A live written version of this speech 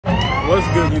What's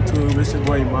good, YouTube? It's your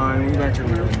boy Mine. We back here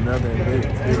with another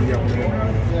video,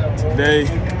 man. Today,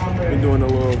 we're doing a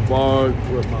little vlog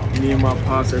with me and my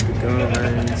pops at the gun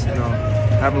range. You know,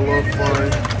 having a little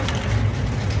fun.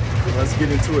 So let's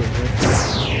get into it,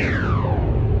 man.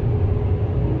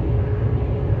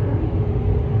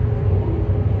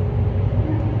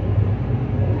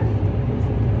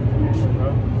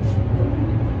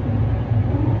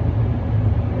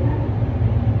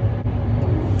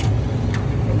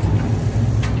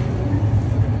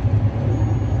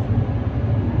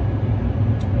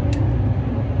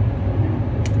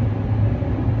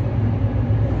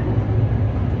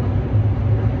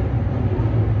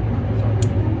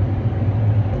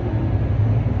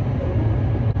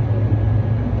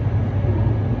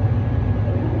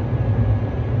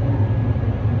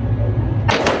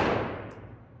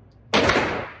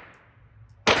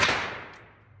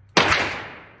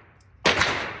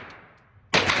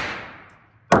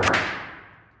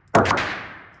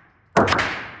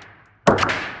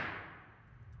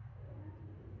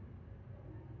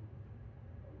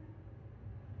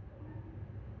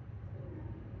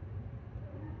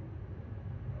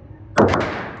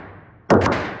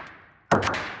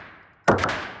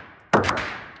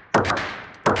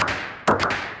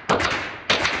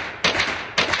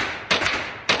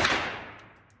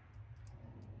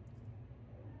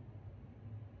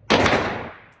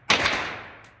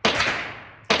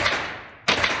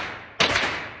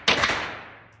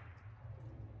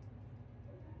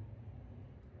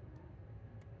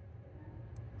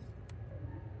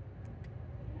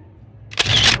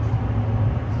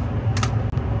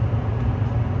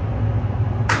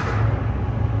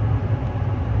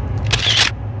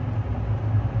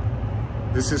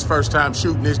 This is his first time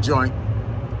shooting this joint.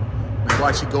 Now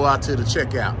watch you go out to the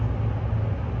checkout.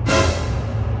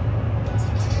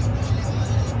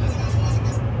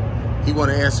 He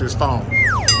want to answer his phone.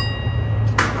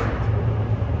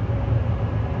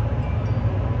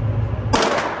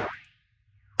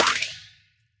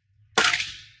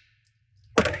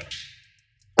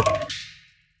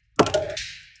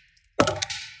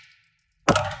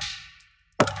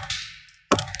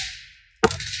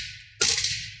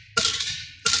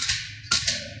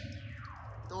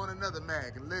 Throw in another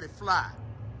mag and let it fly.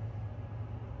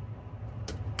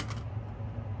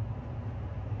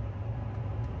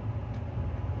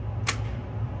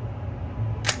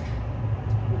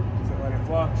 Let it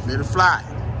fly. Let it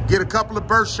fly. Get a couple of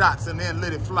burst shots and then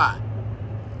let it fly.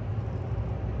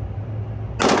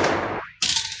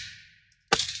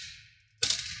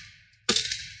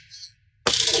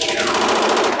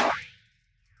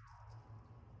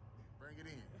 Bring it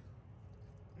in.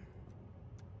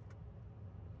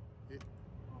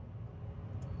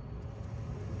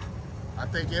 I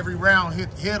think every round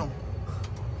hit him.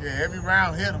 Yeah, every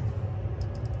round hit him.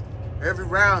 Every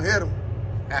round hit him.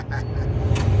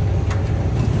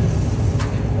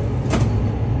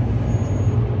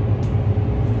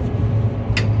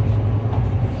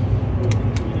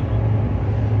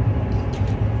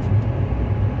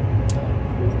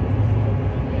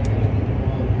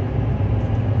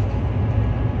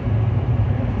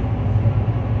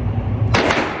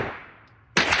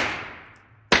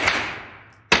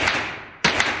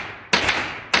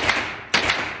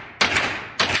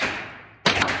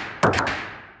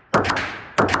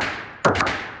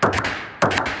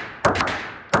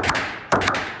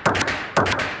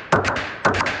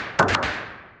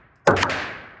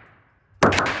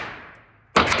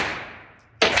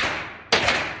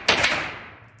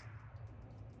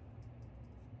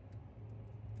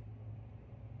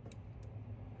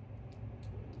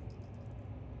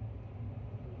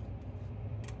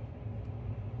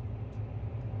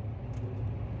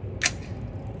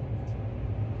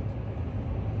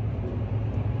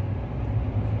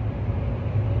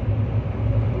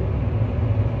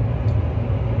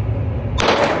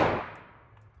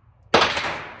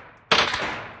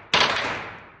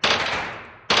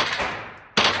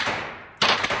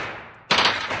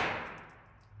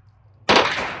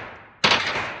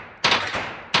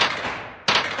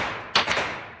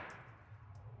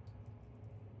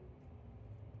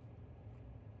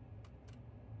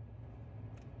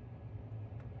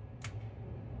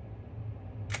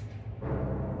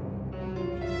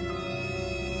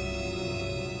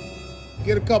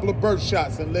 Get a couple of burst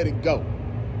shots and let it go.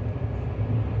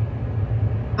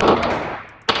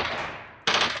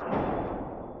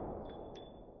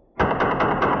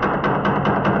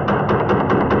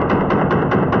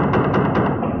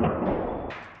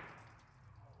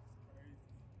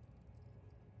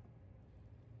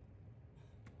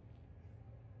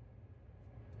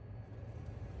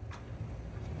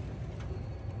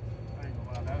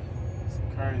 It's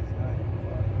crazy.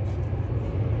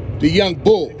 The young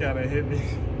bull. He gotta hit me.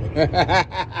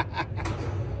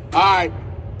 All right.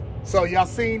 So y'all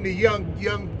seen the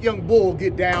young bull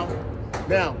get down.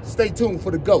 Now, stay tuned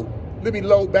for the GOAT. Let me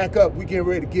load back up. We getting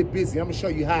ready to get busy. I'm gonna show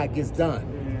you how it gets done.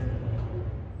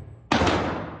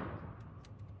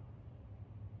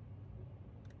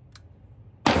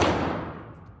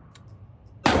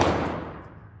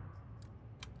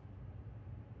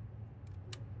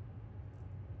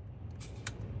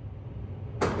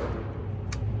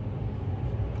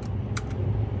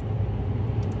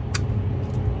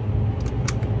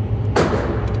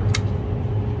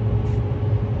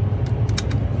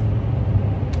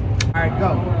 All right, go.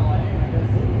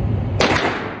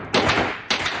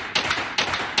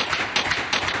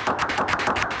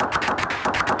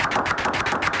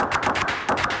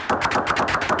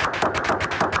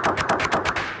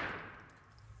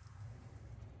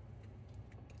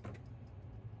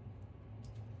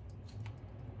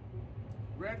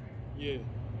 Ready? Yeah.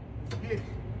 Let's get it.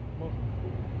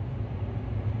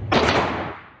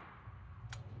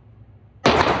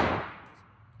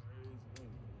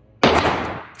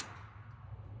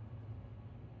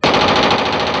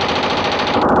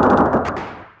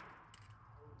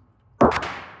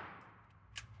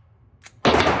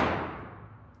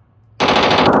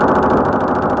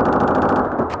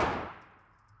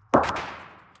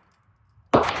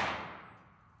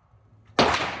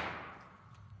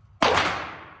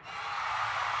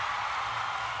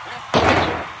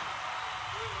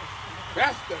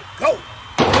 That's the GOAT.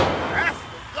 That's the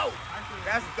GOAT.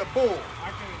 That's the bull.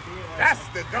 That's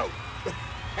the GOAT.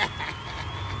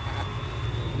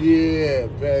 Yeah,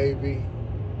 baby.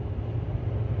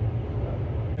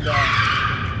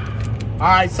 All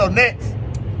right, so next,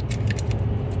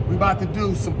 we about to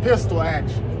do some pistol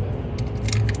action.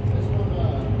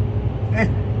 That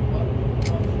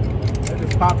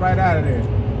just pop right out of there.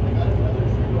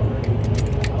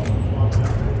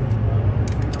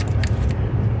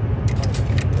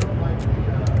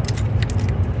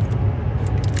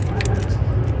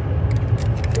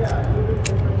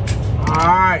 All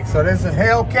right, so this is a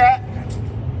Hellcat.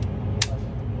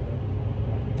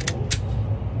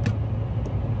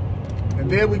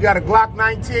 And then we got a Glock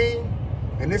 19,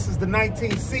 and this is the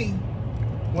 19C,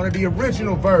 one of the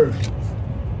original versions.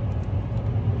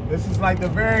 This is like the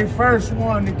very first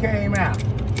one that came out.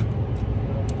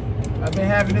 I've been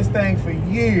having this thing for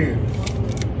years.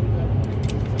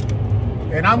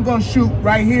 And I'm gonna shoot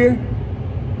right here.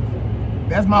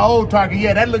 That's my old target.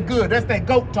 Yeah, that look good. That's that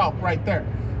GOAT talk right there.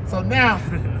 So now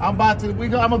I'm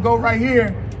gonna go right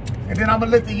here, and then I'm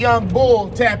gonna let the young bull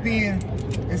tap in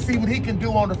and see what he can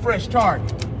do on the fresh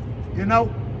target. You know?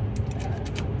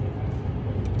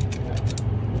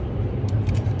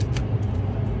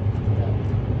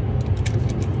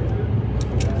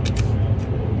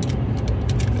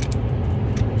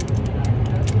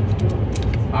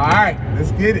 All right,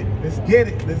 let's get it. Let's get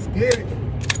it. Let's get it.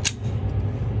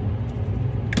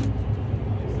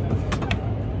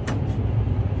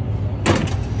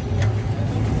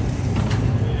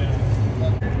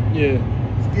 Yeah.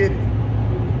 Let's get it.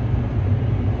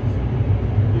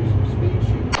 Do some speed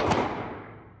shooting.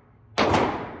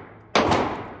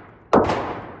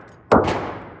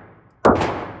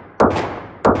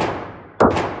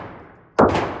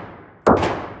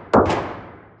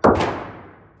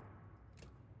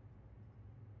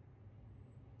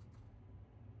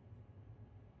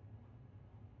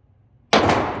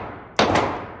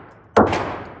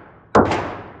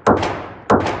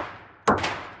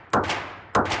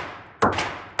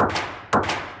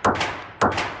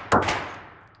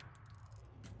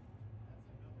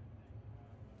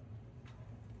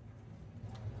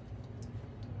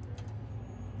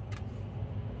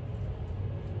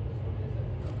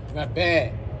 Not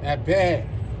bad, not bad.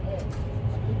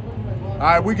 All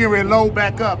right, we get ready to load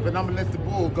back up, and I'm gonna let the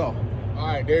bull go. All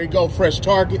right, there you go, fresh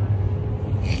target.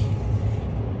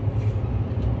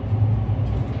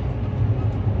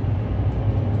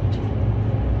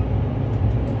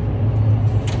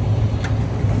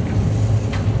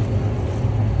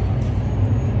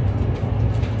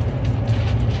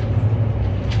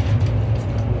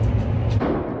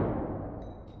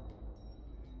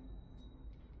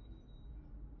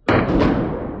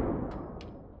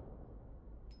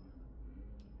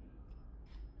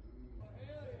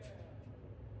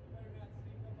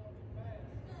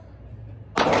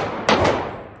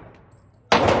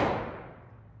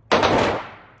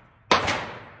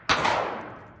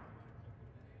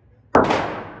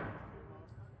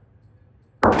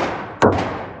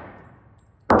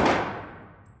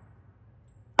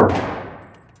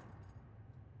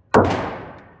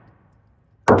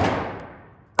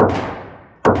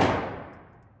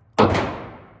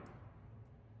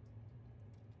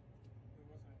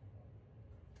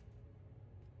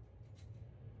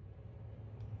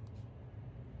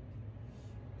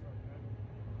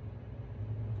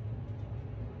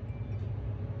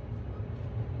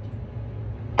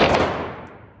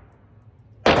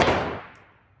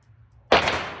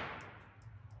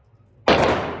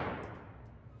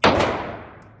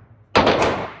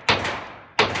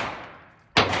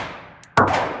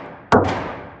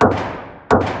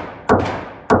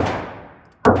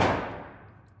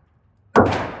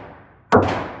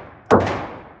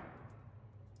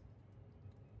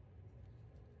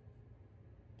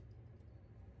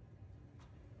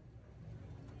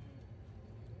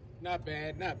 Not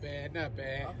bad, not bad, not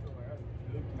bad. I feel like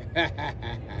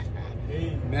that's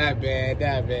good. Not bad,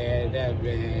 not bad, not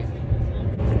bad.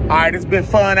 All right, it's been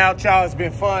fun out, y'all. It's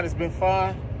been fun, it's been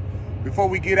fun. Before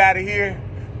we get out of here,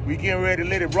 we getting ready to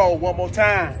let it roll one more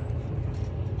time.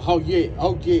 Oh yeah,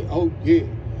 oh yeah, oh yeah,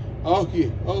 oh yeah,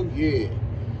 oh yeah.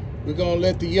 We're gonna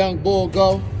let the young bull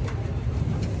go,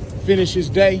 finish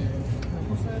his day.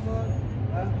 What's that, bud?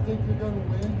 I think you're gonna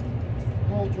win.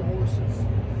 Hold your horses.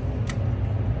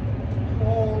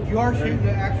 Hold. You are shooting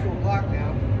the actual block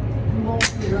now. You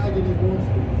won't be raggedy horses.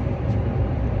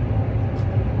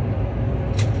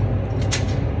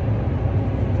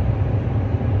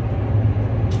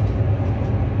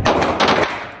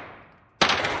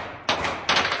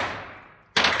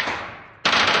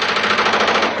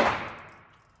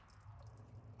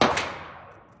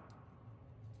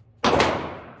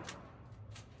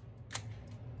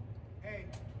 Hey,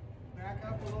 back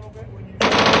up a little bit when you...